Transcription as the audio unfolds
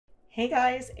Hey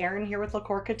guys, Erin here with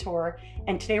LaCkore Couture,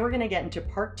 and today we're going to get into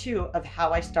part 2 of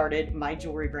how I started my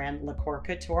jewelry brand, LaCkore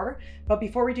Couture. But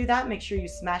before we do that, make sure you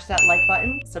smash that like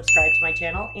button, subscribe to my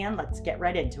channel, and let's get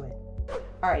right into it.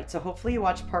 Alright, so hopefully you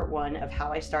watched part 1 of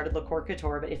how I started LaCkore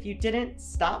Couture, but if you didn't,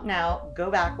 stop now, go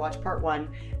back, watch part 1,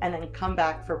 and then come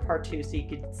back for part 2 so you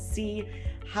can see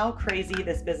how crazy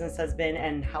this business has been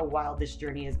and how wild this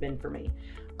journey has been for me.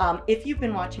 If you've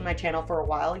been watching my channel for a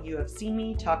while, you have seen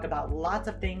me talk about lots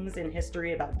of things in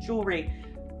history about jewelry,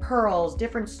 pearls,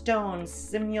 different stones,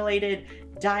 simulated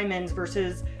diamonds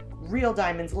versus real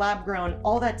diamonds, lab grown,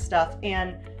 all that stuff.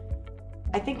 And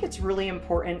I think it's really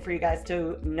important for you guys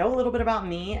to know a little bit about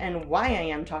me and why I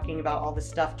am talking about all this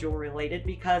stuff jewelry related,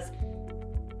 because,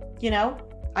 you know,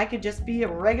 I could just be a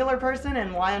regular person,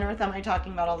 and why on earth am I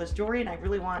talking about all this jewelry? And I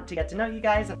really want to get to know you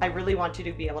guys. I really want you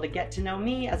to be able to get to know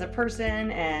me as a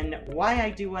person and why I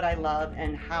do what I love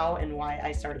and how and why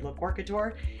I started LaCkore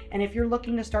Couture. And if you're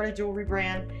looking to start a jewelry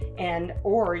brand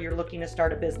or you're looking to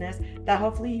start a business, that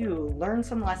hopefully you learn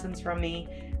some lessons from me,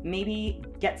 maybe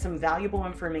get some valuable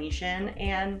information,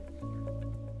 and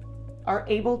are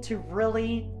able to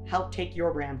really help take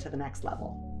your brand to the next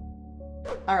level.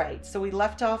 All right, so we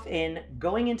left off in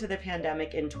going into the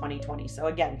pandemic in 2020. So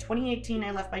again, 2018,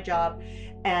 I left my job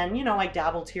and, you know, I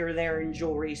dabbled here or there in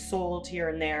jewelry, sold here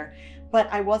and there,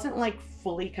 but I wasn't like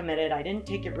fully committed. I didn't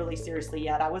take it really seriously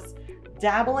yet. I was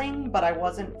dabbling, but I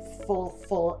wasn't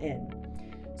full in.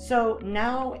 So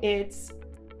now it's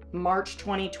March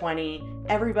 2020.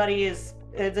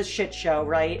 It's a shit show,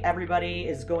 right? Everybody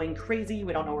is going crazy.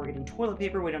 We don't know we're getting toilet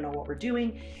paper. We don't know what we're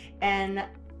doing. And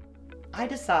I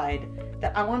decide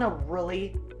that I want to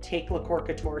really take LaCkore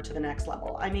Couture to the next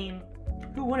level. I mean,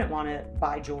 who wouldn't want to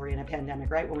buy jewelry in a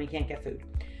pandemic, right? When we can't get food.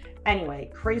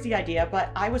 Anyway, crazy idea,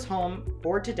 but I was home,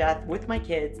 bored to death with my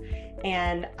kids,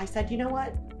 and I said, you know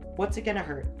what? What's it gonna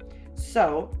hurt?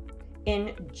 So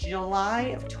in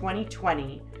July of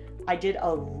 2020, I did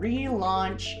a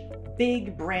relaunch,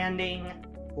 big branding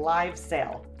live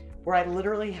sale where I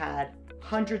literally had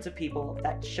hundreds of people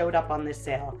that showed up on this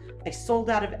sale. I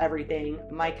sold out of everything.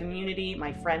 My community,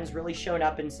 my friends really showed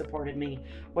up and supported me,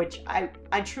 which I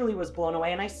truly was blown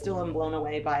away, and I still am blown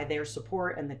away by their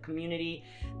support and the community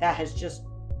that has just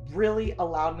really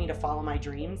allowed me to follow my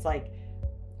dreams. Like,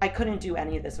 I couldn't do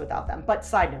any of this without them. But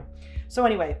side note. So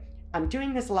anyway, I'm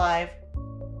doing this live,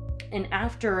 and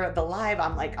after the live,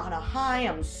 I'm like on a high.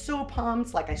 I'm so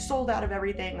pumped. Like, I sold out of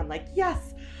everything. I'm like,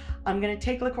 yes, I'm gonna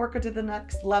take LaCkore to the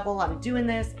next level. I'm doing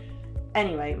this.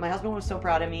 Anyway, my husband was so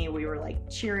proud of me. We were like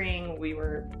cheering. We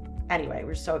were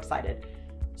so excited.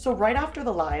 So right after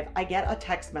the live, I get a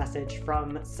text message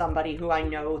from somebody who I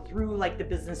know through like the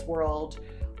business world.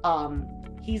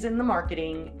 He's in the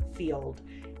marketing field,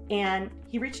 and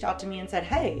he reached out to me and said,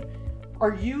 hey,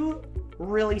 are you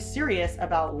really serious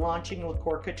about launching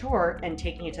LaCkore Couture and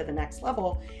taking it to the next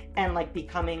level and like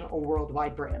becoming a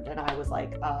worldwide brand? And I was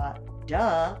like,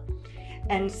 duh.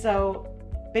 And so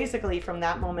basically from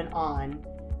that moment on,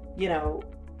 you know,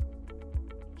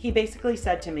 he basically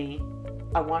said to me,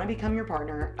 I want to become your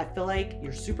partner. I feel like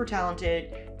you're super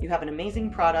talented. You have an amazing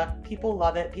product. People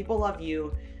love it. People love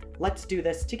you. Let's do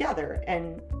this together.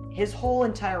 And his whole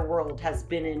entire world has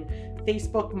been in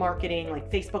Facebook marketing, like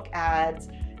Facebook ads,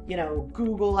 you know,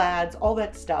 Google ads, all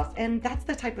that stuff. And that's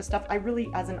the type of stuff I really,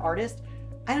 as an artist,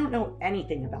 I don't know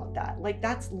anything about that. Like,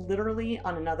 that's literally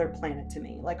on another planet to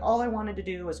me. Like, all I wanted to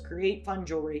do was create fun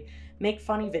jewelry, make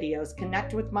funny videos,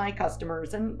 connect with my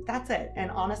customers, and that's it.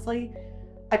 And honestly,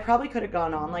 I probably could have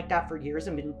gone on like that for years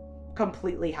and been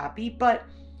completely happy. But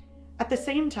at the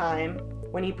same time,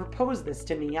 when he proposed this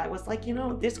to me, I was like, you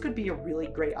know, this could be a really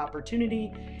great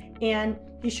opportunity. And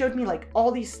he showed me like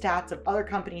all these stats of other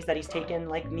companies that he's taken,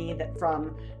 like me, that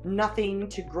from nothing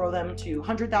to grow them to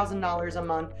 $100,000 a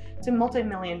month to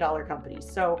multi-million-dollar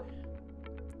companies. So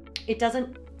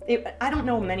I don't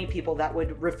know many people that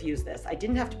would refuse this. I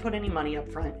didn't have to put any money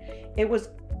up front. It was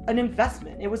an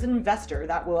investment. It was an investor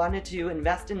that wanted to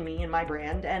invest in me and my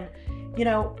brand. And, you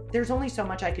know, there's only so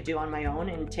much I could do on my own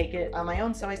and take it on my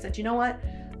own. So I said, you know what?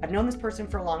 I've known this person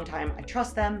for a long time. I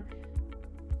trust them.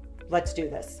 Let's do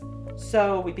this.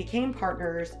 So we became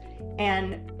partners,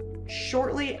 and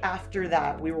shortly after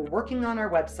that, we were working on our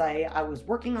website. I was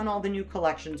working on all the new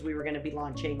collections we were going to be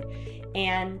launching,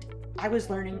 and I was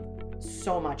learning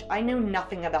so much. I knew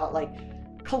nothing about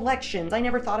like collections. I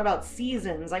never thought about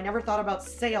seasons. I never thought about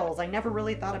sales. I never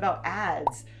really thought about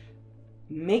ads.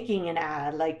 Making an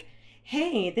ad like,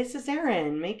 hey, this is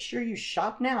Erin. Make sure you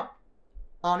shop now.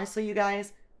 Honestly, you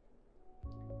guys,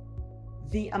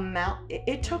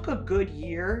 it took a good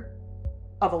year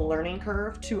of a learning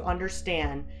curve to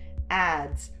understand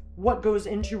ads, what goes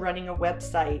into running a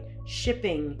website,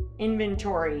 shipping,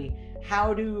 inventory,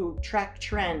 how to track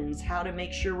trends, how to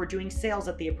make sure we're doing sales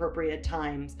at the appropriate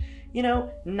times, you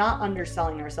know, not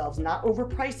underselling ourselves, not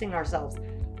overpricing ourselves.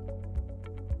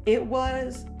 It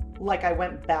was like I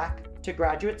went back to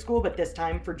graduate school, but this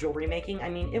time for jewelry making. I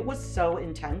mean, it was so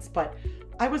intense, but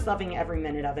I was loving every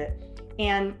minute of it.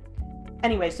 And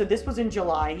anyway, so this was in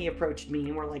July. He approached me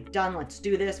and we're like, done, let's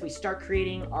do this. We start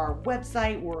creating our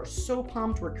website. We're so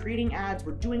pumped. We're creating ads.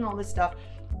 We're doing all this stuff.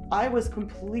 I was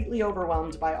completely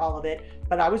overwhelmed by all of it,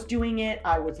 but I was doing it.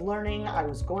 I was learning. I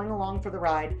was going along for the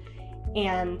ride.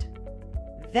 And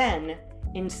then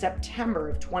in September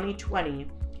of 2020,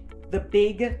 the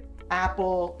big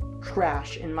Apple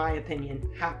crash, in my opinion,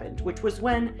 happened, which was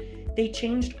when they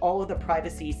changed all of the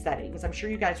privacy settings. I'm sure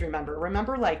you guys remember.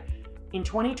 Remember, like in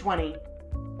 2020,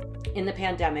 in the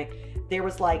pandemic, there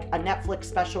was like a Netflix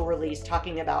special release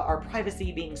talking about our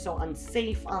privacy being so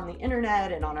unsafe on the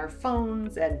internet and on our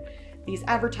phones, and these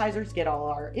advertisers get all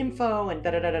our info and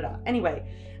da-da-da-da-da. Anyway,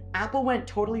 Apple went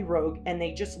totally rogue and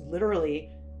they just literally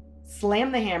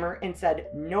slammed the hammer and said,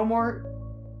 no more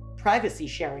privacy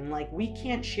sharing. Like, we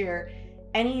can't share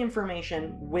any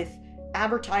information with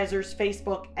advertisers,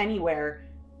 Facebook, anywhere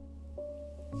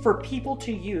for people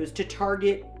to use to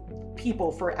target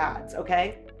people for ads,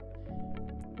 okay?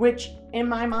 Which in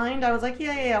my mind, I was like,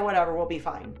 yeah, whatever, we'll be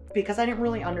fine, because I didn't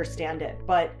really understand it.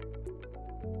 But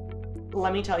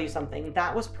let me tell you something,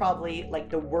 that was probably like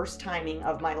the worst timing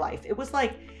of my life. It was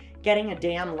like getting a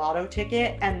damn lotto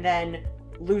ticket and then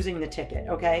losing the ticket,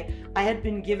 okay? I had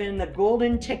been given the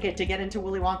golden ticket to get into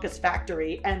Willy Wonka's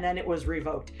factory, and then it was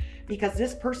revoked because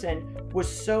this person was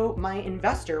so, my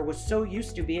investor was so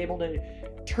used to be able to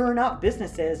turn up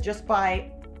businesses just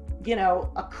by, you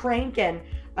know, a crank and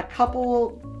a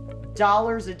couple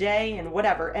dollars a day and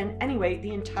whatever. And anyway,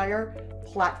 the entire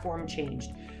platform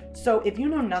changed. So if you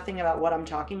know nothing about what I'm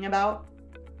talking about,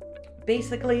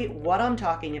 basically what I'm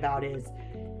talking about is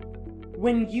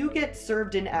when you get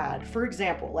served an ad, for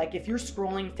example, like if you're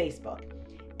scrolling Facebook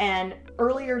and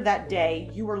earlier that day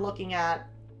you were looking at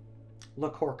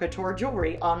LaCkore Couture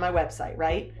jewelry on my website,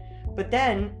 right? But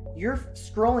then you're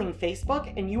scrolling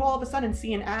Facebook and you all of a sudden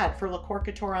see an ad for LaCkore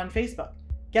Couture on Facebook.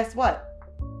 Guess what?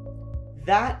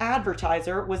 That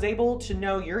advertiser was able to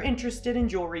know you're interested in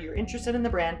jewelry, you're interested in the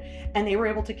brand, and they were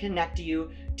able to connect you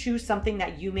to something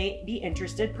that you may be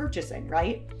interested in purchasing,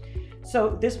 right?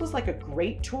 So this was like a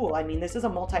great tool. I mean, this is a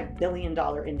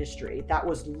multi-billion-dollar industry. That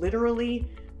was literally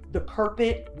the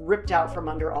carpet ripped out from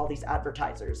under all these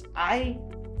advertisers. I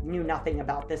knew nothing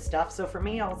about this stuff. So for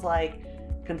me, I was like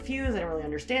confused. I didn't really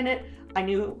understand it. I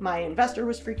knew my investor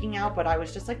was freaking out, but I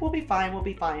was just like, we'll be fine. We'll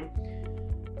be fine.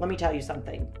 Let me tell you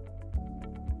something.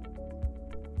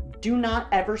 Do not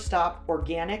ever stop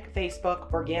organic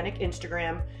Facebook, organic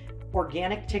Instagram,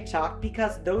 organic TikTok,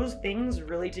 because those things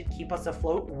really did keep us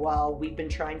afloat while we've been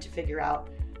trying to figure out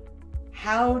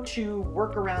how to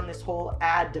work around this whole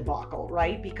ad debacle,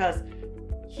 right? Because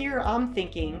here I'm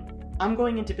thinking I'm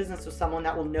going into business with someone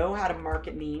that will know how to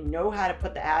market me, know how to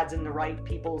put the ads in the right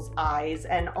people's eyes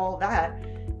and all that,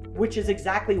 which is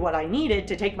exactly what I needed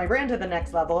to take my brand to the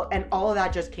next level. And all of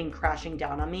that just came crashing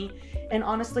down on me. And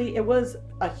honestly, it was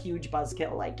a huge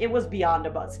buzzkill. Like, it was beyond a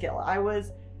buzzkill. I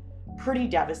was pretty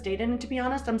devastated. And to be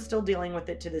honest, I'm still dealing with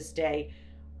it to this day.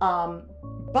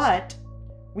 But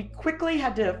we quickly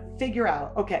had to figure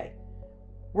out, okay,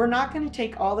 we're not going to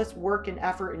take all this work and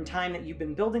effort and time that you've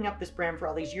been building up this brand for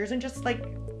all these years and just like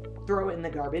throw it in the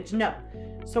garbage. No.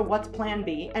 So what's plan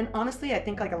B? And honestly, I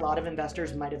think like a lot of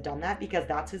investors might have done that because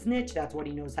that's his niche. That's what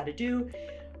he knows how to do.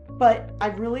 But I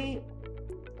really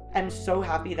am so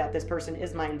happy that this person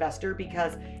is my investor,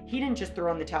 because he didn't just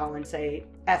throw in the towel and say,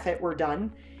 F it, we're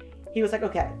done. He was like,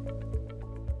 okay,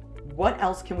 what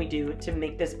else can we do to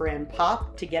make this brand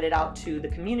pop, to get it out to the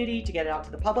community, to get it out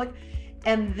to the public?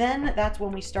 And then that's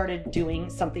when we started doing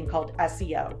something called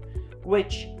SEO,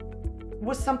 which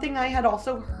was something I had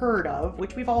also heard of,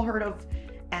 which we've all heard of,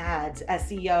 ads,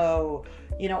 SEO,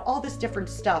 you know, all this different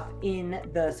stuff in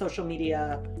the social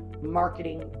media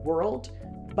marketing world.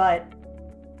 But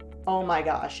oh my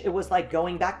gosh, it was like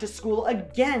going back to school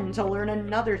again to learn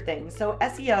another thing. So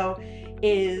SEO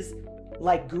is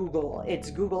like Google, it's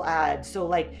Google ads. So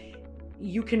like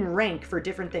you can rank for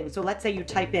different things. So let's say you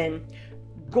type in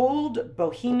gold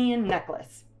bohemian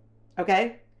necklace,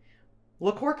 okay?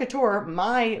 LaCkore Couture,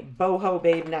 my boho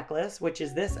babe necklace, which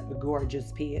is this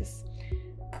gorgeous piece,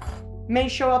 may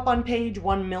show up on page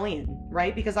 1 million,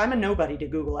 right? Because I'm a nobody to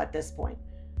Google at this point.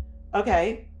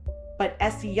 Okay, but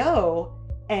SEO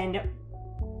and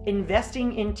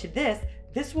investing into this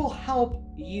this will help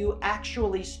you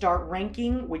actually start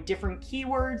ranking with different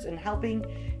keywords and helping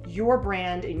your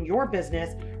brand and your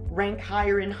business rank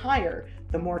higher and higher.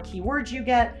 The more keywords you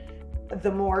get,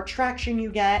 the more traction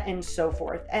you get, and so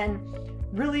forth. And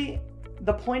really,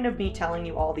 the point of me telling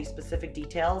you all these specific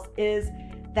details is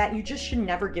that you just should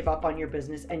never give up on your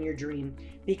business and your dream,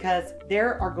 because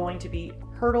there are going to be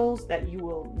hurdles that you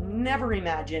will never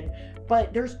imagine,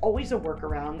 but there's always a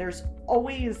workaround. There's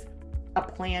always a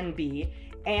plan B.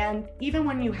 And even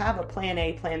when you have a plan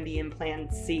A, plan B, and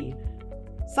plan C,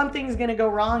 something's going to go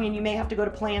wrong and you may have to go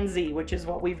to plan Z, which is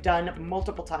what we've done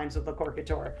multiple times with LaCkore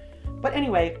Couture. But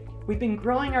anyway, we've been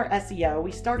growing our SEO.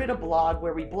 We started a blog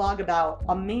where we blog about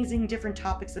amazing different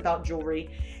topics about jewelry.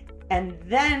 And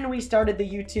then we started the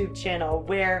YouTube channel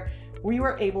where we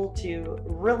were able to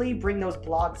really bring those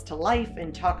blogs to life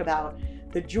and talk about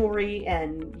the jewelry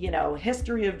and, you know,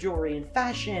 history of jewelry and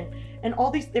fashion and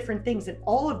all these different things. And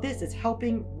all of this is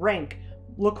helping rank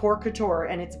LaCkore Couture,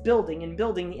 and it's building and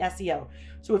building the SEO.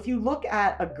 So if you look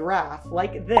at a graph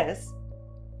like this,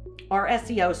 our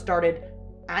SEO started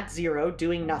at 0,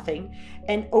 doing nothing.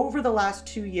 And over the last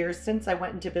 2 years, since I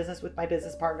went into business with my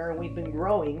business partner and we've been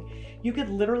growing, you could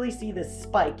literally see this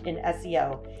spike in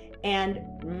SEO. And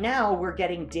now we're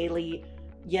getting daily,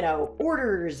 you know,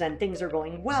 orders and things are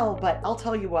going well. But I'll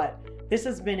tell you what, this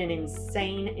has been an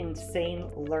insane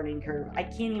learning curve. I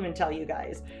can't even tell you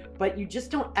guys, but you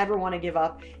just don't ever want to give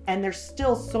up. And there's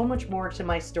still so much more to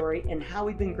my story and how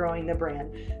we've been growing the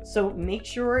brand. So make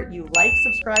sure you like,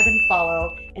 subscribe, and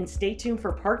follow, and stay tuned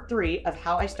for part 3 of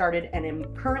how I started and am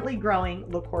currently growing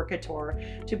LaCkore Couture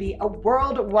to be a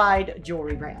worldwide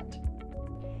jewelry brand.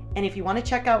 And if you want to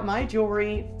check out my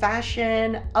jewelry,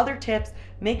 fashion, other tips,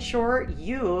 make sure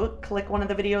you click one of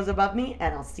the videos above me,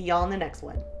 and I'll see y'all in the next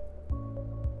one.